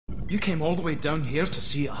You came all the way down here to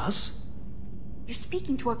see us? You're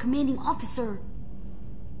speaking to our commanding officer.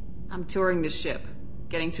 I'm touring the ship,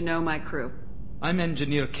 getting to know my crew. I'm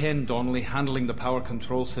Engineer Ken Donnelly, handling the power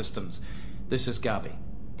control systems. This is Gabby.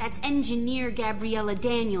 That's Engineer Gabriella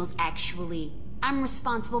Daniels, actually. I'm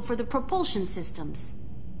responsible for the propulsion systems.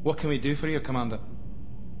 What can we do for you, Commander?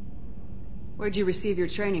 Where'd you receive your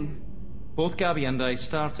training? Both Gabby and I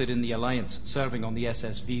started in the Alliance, serving on the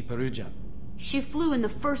SSV Perugia. She flew in the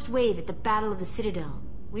first wave at the Battle of the Citadel.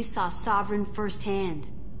 We saw Sovereign firsthand.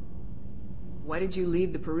 Why did you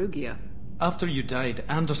leave the Perugia? After you died,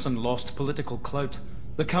 Anderson lost political clout.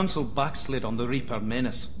 The Council backslid on the Reaper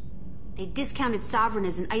menace. They discounted Sovereign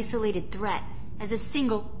as an isolated threat, as a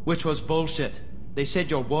single... Which was bullshit. They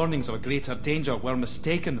said your warnings of a greater danger were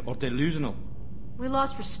mistaken or delusional. We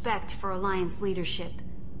lost respect for Alliance leadership.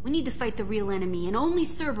 We need to fight the real enemy, and only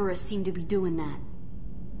Cerberus seemed to be doing that.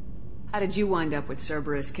 How did you wind up with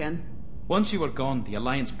Cerberus, Ken? Once you were gone, the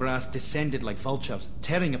Alliance brass descended like vultures,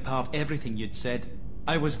 tearing apart everything you'd said.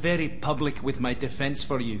 I was very public with my defense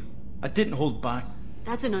for you. I didn't hold back.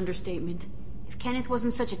 That's an understatement. If Kenneth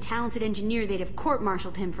wasn't such a talented engineer, they'd have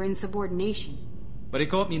court-martialed him for insubordination. But it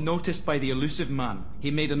got me noticed by the elusive man.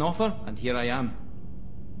 He made an offer, and here I am.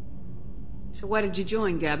 So why did you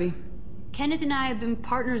join, Gabby? Kenneth and I have been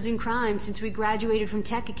partners in crime since we graduated from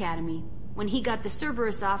Tech Academy. When he got the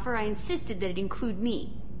Cerberus offer, I insisted that it include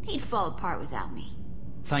me. They'd fall apart without me.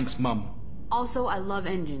 Thanks, Mum. Also, I love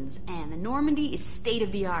engines, and the Normandy is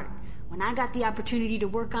state-of-the-art. When I got the opportunity to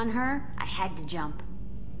work on her, I had to jump.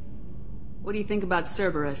 What do you think about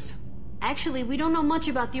Cerberus? Actually, we don't know much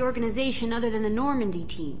about the organization other than the Normandy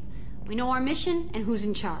team. We know our mission and who's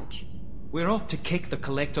in charge. We're off to kick the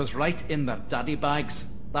Collectors right in their daddy bags.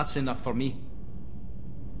 That's enough for me.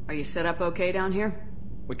 Are you set up okay down here?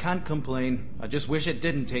 We can't complain. I just wish it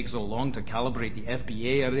didn't take so long to calibrate the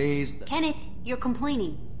FBA arrays. Kenneth, you're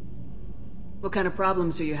complaining. What kind of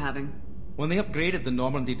problems are you having? When they upgraded the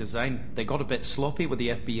Normandy design, they got a bit sloppy with the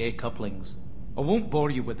FBA couplings. I won't bore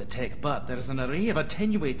you with the tech, but there's an array of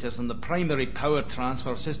attenuators in the primary power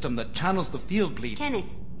transfer system that channels the field bleed.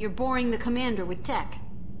 Kenneth, you're boring the commander with tech.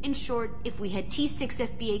 In short, if we had T6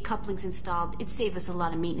 FBA couplings installed, it'd save us a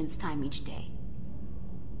lot of maintenance time each day.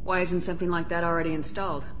 Why isn't something like that already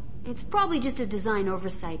installed? It's probably just a design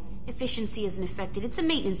oversight. Efficiency isn't affected. It's a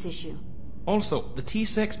maintenance issue. Also, the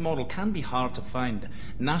T6 model can be hard to find.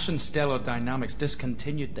 Nash and Stellar Dynamics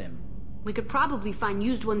discontinued them. We could probably find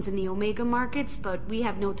used ones in the Omega markets, but we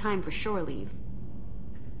have no time for shore leave.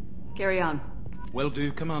 Carry on. Will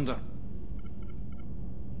do, Commander.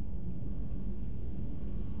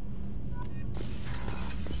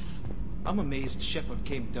 I'm amazed Shepard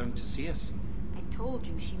came down to see us. I told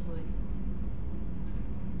you she would.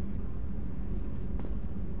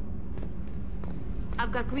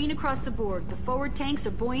 I've got green across the board. The forward tanks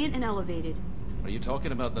are buoyant and elevated. Are you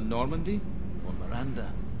talking about the Normandy or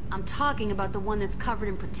Miranda? I'm talking about the one that's covered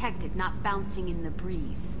and protected, not bouncing in the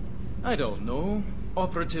breeze. I don't know.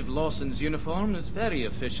 Operative Lawson's uniform is very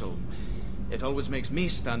official. It always makes me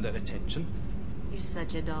stand at attention. You're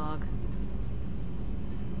such a dog.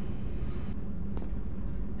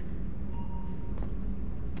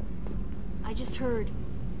 I just heard.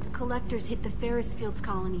 The Collectors hit the Ferris Fields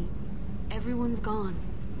colony. Everyone's gone.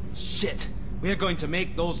 Shit! We're going to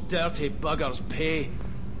make those dirty buggers pay.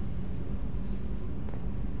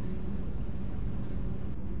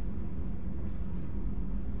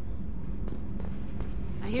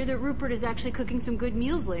 I hear that Rupert is actually cooking some good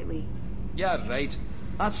meals lately. Yeah, right.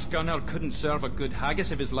 That scunner couldn't serve a good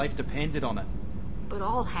haggis if his life depended on it. But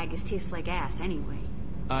all haggis tastes like ass anyway.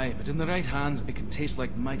 Aye, but in the right hands, it can taste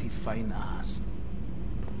like mighty fine ass.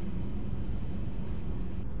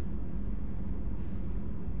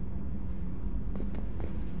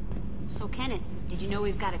 So, Kenneth, did you know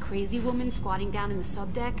we've got a crazy woman squatting down in the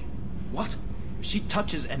subdeck? What? If she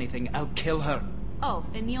touches anything, I'll kill her. Oh,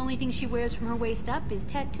 and the only thing she wears from her waist up is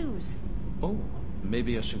tattoos. Oh,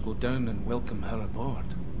 maybe I should go down and welcome her aboard.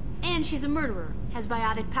 And she's a murderer, has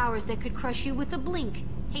biotic powers that could crush you with a blink,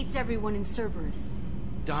 hates everyone in Cerberus.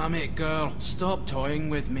 Damn it, girl. Stop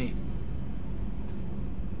toying with me.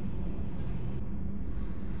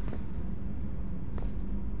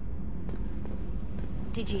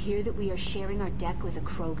 Did you hear that we are sharing our deck with a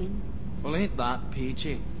Krogan? Well, ain't that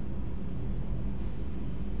peachy?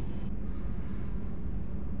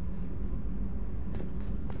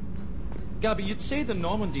 Gabby, you'd say the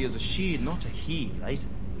Normandy is a she, not a he, right?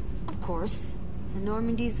 Of course. The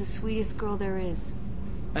Normandy's the sweetest girl there is.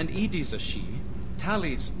 And Edie's a she.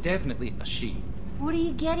 Tally's definitely a she. What are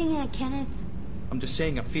you getting at, Kenneth? I'm just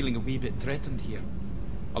saying I'm feeling a wee bit threatened here.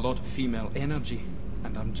 A lot of female energy.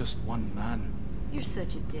 and I'm just one man. You're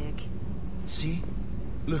such a dick. See?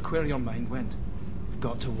 Look where your mind went. I've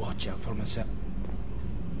got to watch out for myself.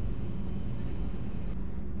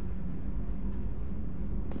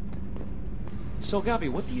 So, Gabby,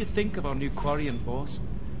 what do you think of our new Quarian boss?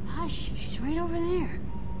 Hush, she's right over there.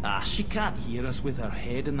 Ah, she can't hear us with her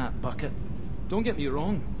head in that bucket. Don't get me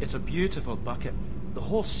wrong, it's a beautiful bucket. The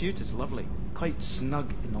whole suit is lovely, quite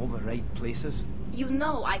snug in all the right places. You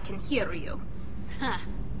know I can hear you. Ha!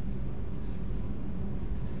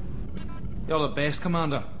 You're the best,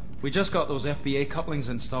 Commander. We just got those FBA couplings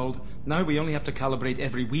installed. Now we only have to calibrate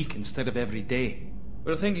every week instead of every day.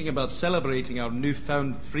 We're thinking about celebrating our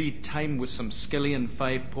newfound free time with some Skillian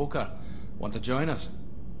 5 poker. Want to join us?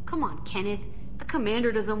 Come on, Kenneth. The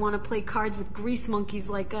commander doesn't want to play cards with grease monkeys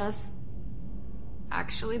like us.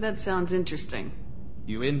 Actually, that sounds interesting.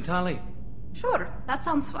 You in, Tally? Sure, that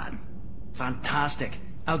sounds fun. Fantastic.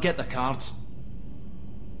 I'll get the cards.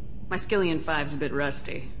 My Skillian 5's a bit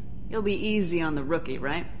rusty. You'll be easy on the rookie,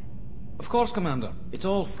 right? Of course, Commander. It's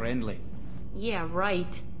all friendly. Yeah,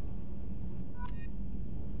 right.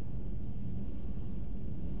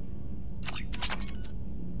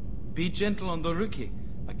 Be gentle on the rookie.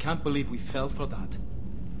 I can't believe we fell for that.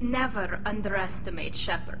 Never underestimate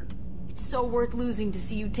Shepard. It's so worth losing to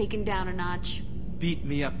see you taken down a notch. Beat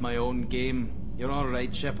me at my own game. You're all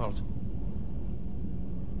right, Shepard.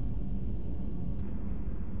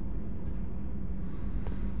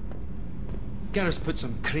 Garrus put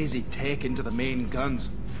some crazy tech into the main guns.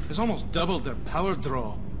 It's almost doubled their power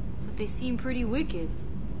draw. But they seem pretty wicked.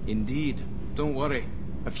 Indeed. Don't worry.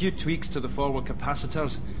 A few tweaks to the forward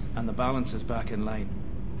capacitors, and the balance is back in line.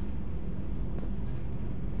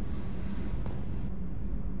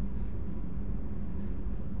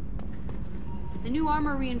 The new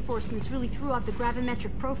armor reinforcements really threw off the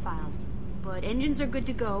gravimetric profiles. But engines are good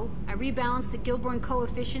to go. I rebalanced the Gilborn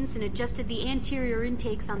coefficients and adjusted the anterior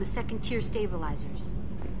intakes on the second-tier stabilizers.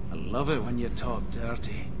 I love it when you talk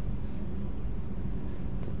dirty.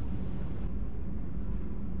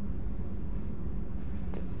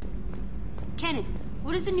 Kenneth,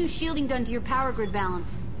 what has the new shielding done to your power grid balance?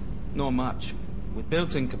 Not much. With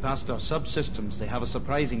built-in capacitor subsystems, they have a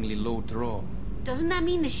surprisingly low draw. Doesn't that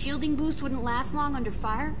mean the shielding boost wouldn't last long under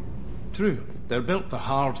fire? True. They're built for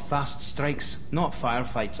hard, fast strikes, not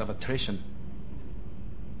firefights of attrition.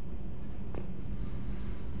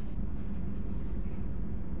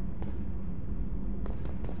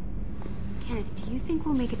 Kenneth, do you think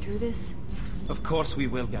we'll make it through this? Of course we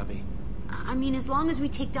will, Gabby. I mean, as long as we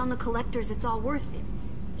take down the collectors, it's all worth it.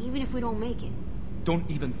 Even if we don't make it. Don't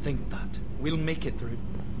even think that. We'll make it through.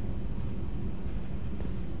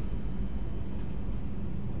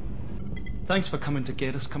 Thanks for coming to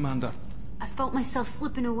get us, Commander. I felt myself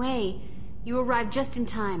slipping away. You arrived just in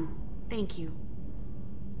time. Thank you.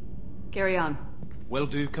 Carry on. Will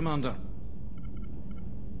do, Commander.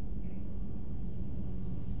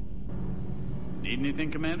 Need anything,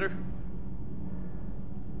 Commander?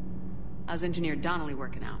 How's Engineer Donnelly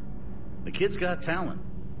working out? The kid's got talent.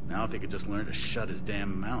 Now if he could just learn to shut his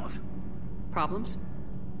damn mouth. Problems?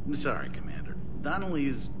 I'm sorry, Commander. Donnelly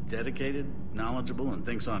is dedicated, knowledgeable, and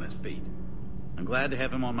thinks on his feet. I'm glad to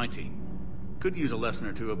have him on my team. Could use a lesson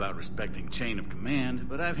or two about respecting chain of command,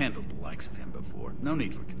 but I've handled the likes of him before. No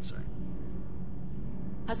need for concern.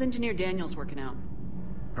 How's Engineer Daniels working out?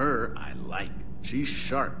 Her, I like. She's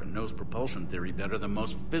sharp and knows propulsion theory better than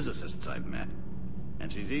most physicists I've met.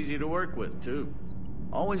 And she's easy to work with, too.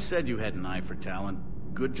 Always said you had an eye for talent.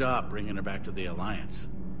 Good job bringing her back to the Alliance.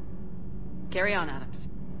 Carry on, Adams.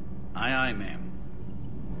 Aye, aye, ma'am.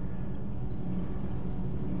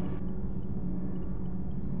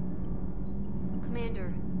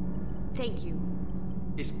 Commander, thank you.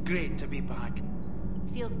 It's great to be back.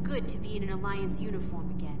 Feels good to be in an Alliance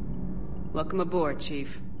uniform again. Welcome aboard,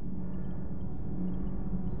 Chief.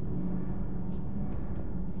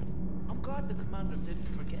 I'm glad the Commander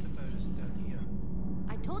didn't forget about us down here.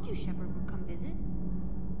 I told you Shepard would come visit.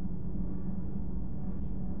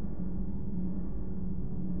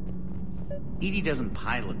 Edie doesn't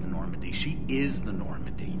pilot the Normandy. She is the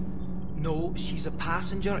Normandy. No, she's a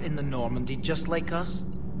passenger in the Normandy, just like us.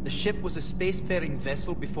 The ship was a spacefaring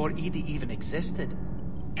vessel before Edie even existed.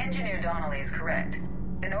 Engineer Donnelly is correct.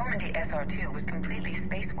 The Normandy SR-2 was completely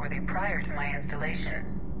spaceworthy prior to my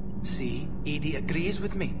installation. See, Edie agrees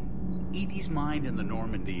with me. Edie's mind and the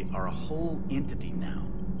Normandy are a whole entity now.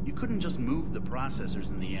 You couldn't just move the processors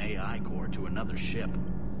in the AI core to another ship.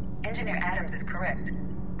 Engineer Adams is correct.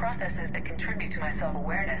 Processes that contribute to my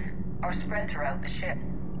self-awareness are spread throughout the ship.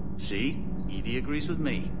 See? Edie agrees with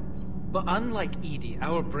me. But unlike Edie,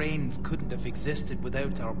 our brains couldn't have existed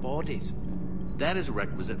without our bodies. That is a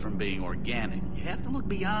requisite from being organic. You have to look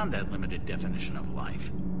beyond that limited definition of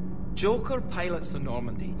life. Joker pilots the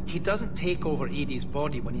Normandy. He doesn't take over Edie's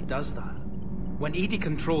body when he does that. When Edie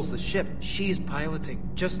controls the ship, she's piloting,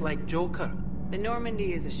 just like Joker. The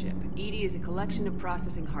Normandy is a ship. Edie is a collection of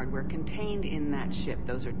processing hardware contained in that ship.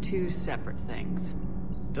 Those are two separate things.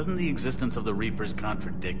 Doesn't the existence of the Reapers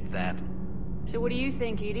contradict that? So what do you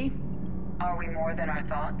think, Edie? Are we more than our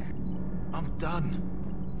thoughts? I'm done.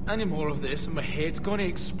 Any more of this and my head's gonna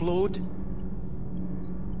explode.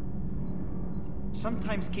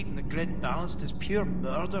 Sometimes keeping the grid balanced is pure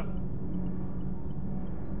murder.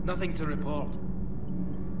 Nothing to report.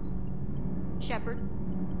 Shepard.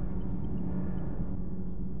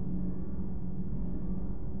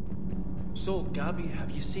 So, Gabby, have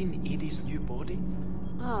you seen Edie's new body?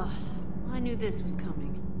 Oh, I knew this was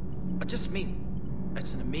coming. I just mean,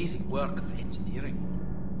 it's an amazing work of engineering.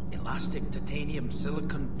 Elastic titanium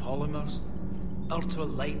silicon polymers,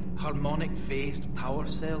 ultra-light harmonic-phased power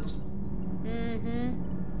cells.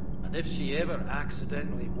 And if she ever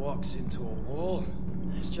accidentally walks into a wall,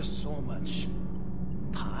 there's just so much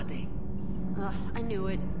padding. Ugh, I knew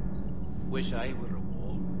it. Wish I were a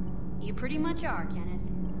wall. You pretty much are, Kenneth.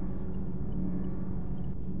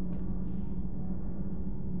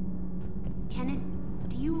 Kenneth,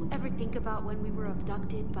 do you ever think about when we were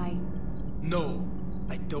abducted by... No,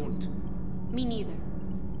 I don't. Me neither.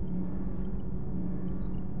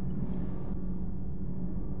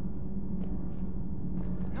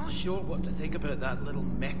 Not sure what to think about that little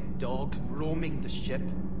mech dog roaming the ship.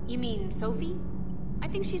 You mean Sophie? I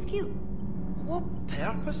think she's cute. What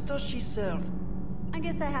purpose does she serve? I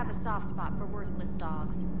guess I have a soft spot for worthless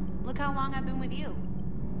dogs. Look how long I've been with you.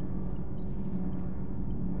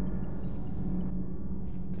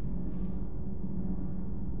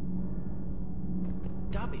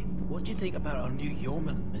 Gabby, what do you think about our new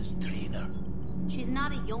yeoman, Ms. Trainer? She's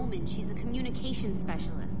not a yeoman, she's a communication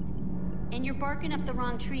specialist. And you're barking up the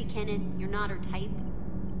wrong tree, Kenneth. You're not her type.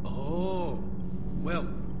 Oh, well,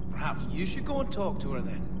 perhaps you should go and talk to her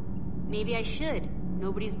then. Maybe I should.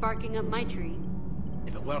 Nobody's barking up my tree.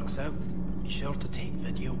 If it works out, be sure to take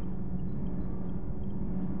video.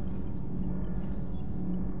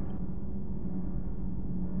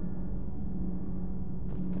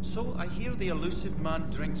 So, I hear the elusive man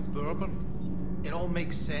drinks bourbon. It all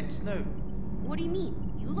makes sense now. What do you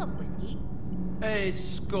mean? You love whiskey. Hey,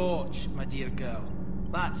 Scotch, my dear girl.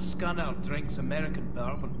 That scunner drinks American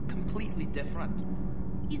bourbon. Completely different.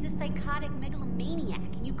 He's a psychotic megalomaniac,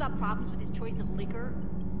 and you've got problems with his choice of liquor?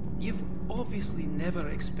 You've obviously never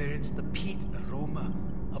experienced the peat aroma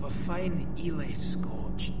of a fine Ely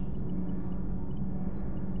Scotch.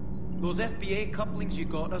 Those FBA couplings you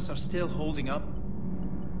got us are still holding up.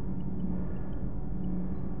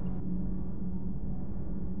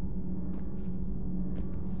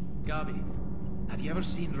 Gabby, have you ever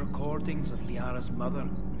seen recordings of Liara's mother,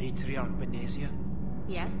 Matriarch Benezia?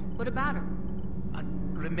 Yes. What about her?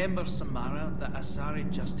 And remember Samara, the Asari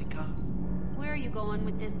Justica? Where are you going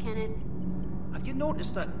with this, Kenneth? Have you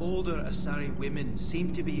noticed that older Asari women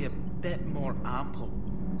seem to be a bit more ample?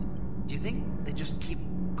 Do you think they just keep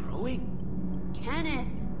growing? Kenneth!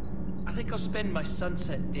 I think I'll spend my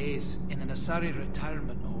sunset days in an Asari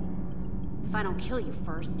retirement home. If I don't kill you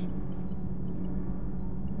first.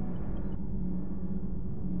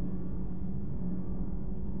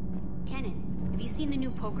 Kenneth, have you seen the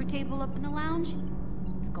new poker table up in the lounge?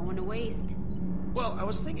 It's going to waste. Well, I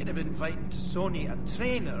was thinking of inviting to Sony a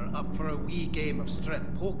trainer up for a wee game of strip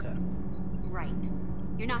poker. Right.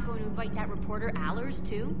 You're not going to invite that reporter Allers,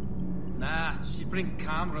 too? Nah, she'd bring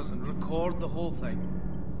cameras and record the whole thing.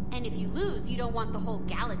 And if you lose, you don't want the whole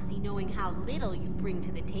galaxy knowing how little you bring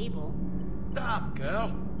to the table. Damn, girl.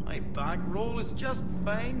 My bankroll is just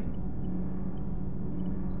fine.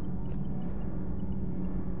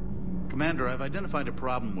 Commander, I've identified a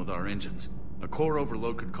problem with our engines. A core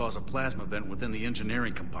overload could cause a plasma vent within the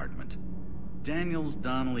engineering compartment. Daniels,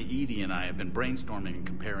 Donnelly, Edie, and I have been brainstorming and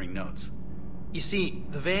comparing notes. You see,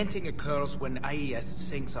 the venting occurs when IES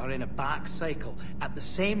sinks are in a back cycle at the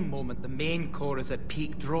same moment the main core is at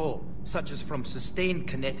peak draw, such as from sustained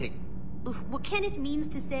kinetic. What Kenneth means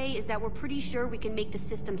to say is that we're pretty sure we can make the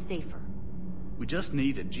system safer. We just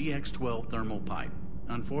need a GX-12 thermal pipe.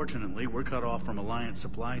 Unfortunately, we're cut off from Alliance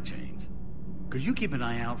supply chains. Could you keep an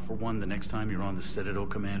eye out for one the next time you're on the Citadel,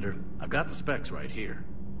 Commander? I've got the specs right here.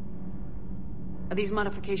 Are these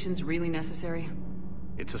modifications really necessary?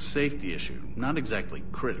 It's a safety issue, not exactly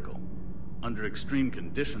critical. Under extreme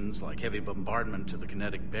conditions, like heavy bombardment to the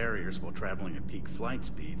kinetic barriers while traveling at peak flight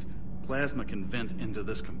speeds, plasma can vent into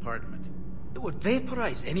this compartment. It would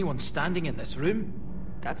vaporize anyone standing in this room.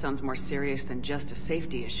 That sounds more serious than just a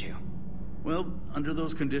safety issue. Well, under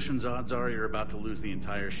those conditions, odds are you're about to lose the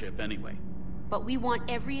entire ship anyway. But we want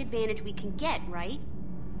every advantage we can get, right?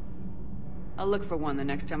 I'll look for one the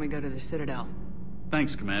next time we go to the Citadel.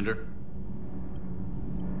 Thanks, Commander.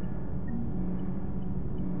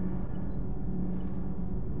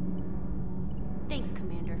 Thanks,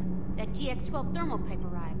 Commander. That GX-12 thermal pipe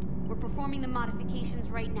arrived. We're performing the modifications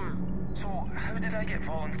right now. So, how did I get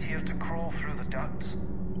volunteered to crawl through the ducts?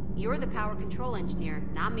 You're the power control engineer,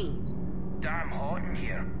 not me. Damn hot in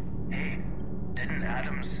here. Hey, didn't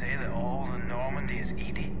Adams say that all the Normandy is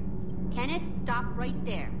Edie? Kenneth, stop right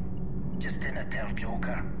there. Just dinna tell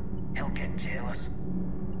Joker. He'll get jealous.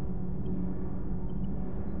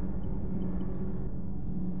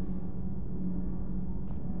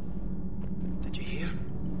 Did you hear?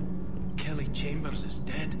 Kelly Chambers is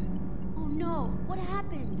dead. Oh no, what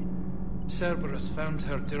happened? Cerberus found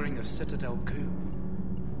her during a Citadel coup.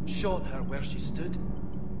 Shot her where she stood.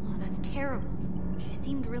 Oh, that's terrible. She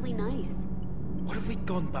seemed really nice. What if we'd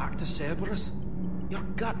gone back to Cerberus? Your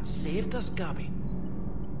gut saved us, Gabby.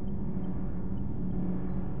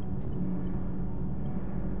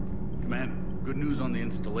 Commander, good news on the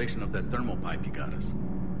installation of that thermal pipe you got us.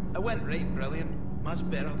 It went right brilliant. Much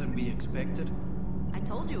better than we expected. I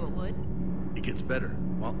told you it would. It gets better.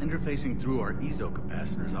 While interfacing through our ezo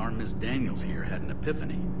capacitors, our Miss Daniels here had an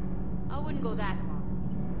epiphany. I wouldn't go that far.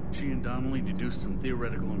 She and Donnelly deduced some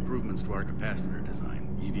theoretical improvements to our capacitor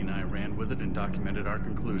design. Edie and I ran with it and documented our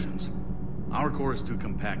conclusions. Our core is too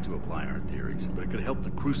compact to apply our theories, but it could help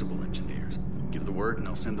the Crucible engineers. Give the word and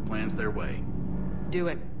I'll send the plans their way. Do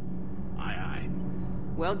it. Aye, aye.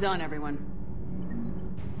 Well done, everyone.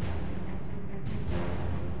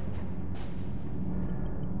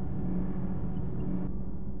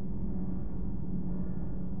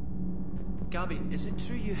 Gabby, is it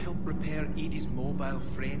true you helped repair Edie's mobile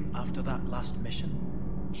frame after that last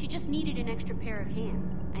mission? She just needed an extra pair of hands.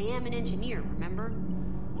 I am an engineer, remember?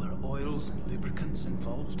 Were oils and lubricants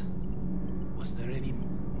involved? Was there any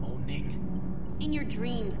moaning? In your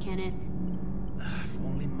dreams, Kenneth. If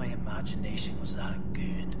only my imagination was that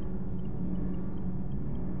good.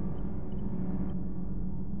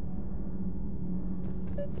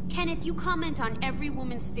 Kenneth, you comment on every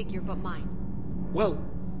woman's figure but mine. Well,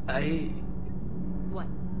 What?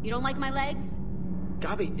 You don't like my legs?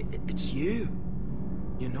 Gabby, it's you.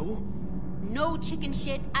 You know? No chicken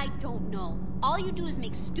shit, I don't know. All you do is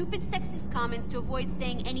make stupid sexist comments to avoid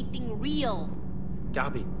saying anything real.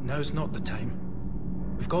 Gabby, now's not the time.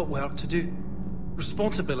 We've got work to do.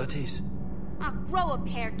 Responsibilities. Ah, grow a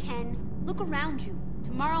pair, Ken. Look around you.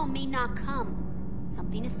 Tomorrow may not come.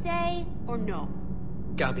 Something to say or no?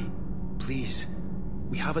 Gabby, please.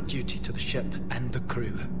 We have a duty to the ship and the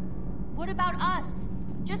crew. What about us?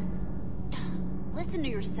 Just listen to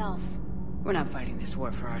yourself. We're not fighting this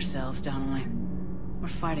war for ourselves, Donnelly. We're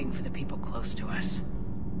fighting for the people close to us.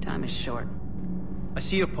 Time is short. I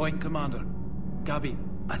see your point, Commander. Gabby,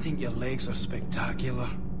 I think your legs are spectacular.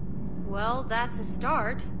 Well, that's a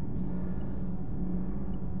start.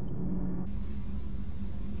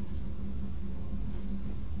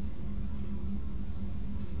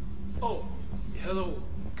 Oh, hello,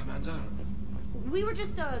 Commander. We were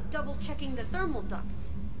just double-checking the thermal ducts.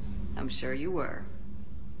 I'm sure you were.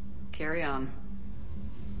 Carry on.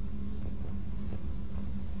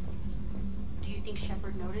 Do you think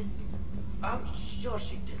Shepard noticed? I'm sure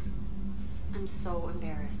she didn't. I'm so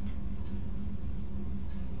embarrassed.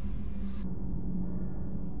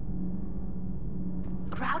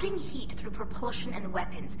 Routing heat through propulsion and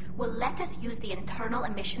weapons will let us use the internal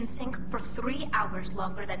emission sink for 3 hours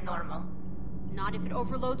longer than normal. Not if it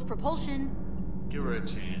overloads propulsion. Give her a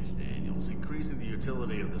chance, Daniels. Increasing the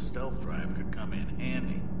utility of the stealth drive could come in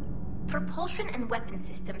handy. Propulsion and weapon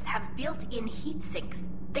systems have built-in heat sinks.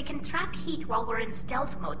 They can trap heat while we're in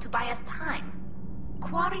stealth mode to buy us time.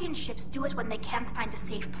 Quarian ships do it when they can't find a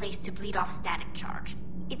safe place to bleed off static charge.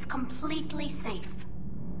 It's completely safe.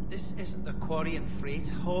 This isn't the Quarian freight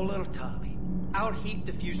hauler, Tali. Our heat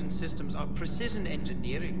diffusion systems are precision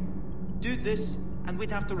engineering. Do this, and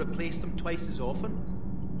we'd have to replace them twice as often.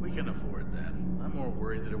 We can afford that. I'm more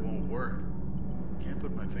worried that it won't work. Can't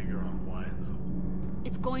put my finger on why, though.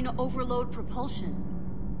 It's going to overload propulsion.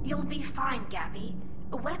 You'll be fine, Gabby.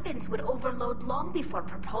 Weapons would overload long before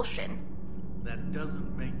propulsion. That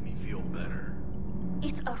doesn't make me feel better.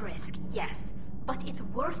 It's a risk, yes, but it's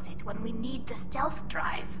worth it when we need the stealth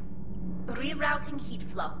drive. Rerouting heat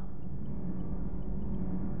flow.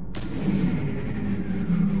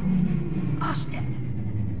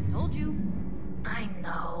 Oshtet. Told you. I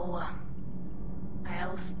know.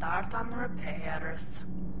 I'll start on repairs.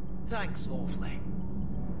 Thanks awfully.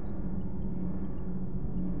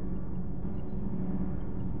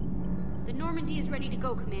 The Normandy is ready to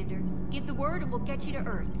go, Commander. Give the word and we'll get you to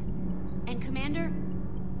Earth. And Commander,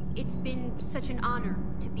 it's been such an honor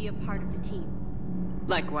to be a part of the team.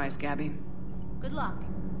 Likewise, Gabby. Good luck,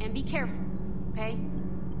 and be careful, okay?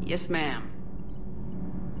 Yes, ma'am.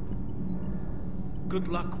 Good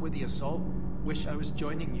luck with the assault. Wish I was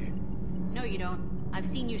joining you. No, you don't. I've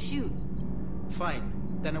seen you shoot. Fine.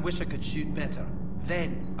 Then I wish I could shoot better.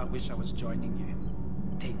 Then I wish I was joining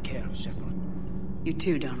you. Take care, Shepard. You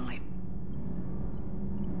too, Donnelly.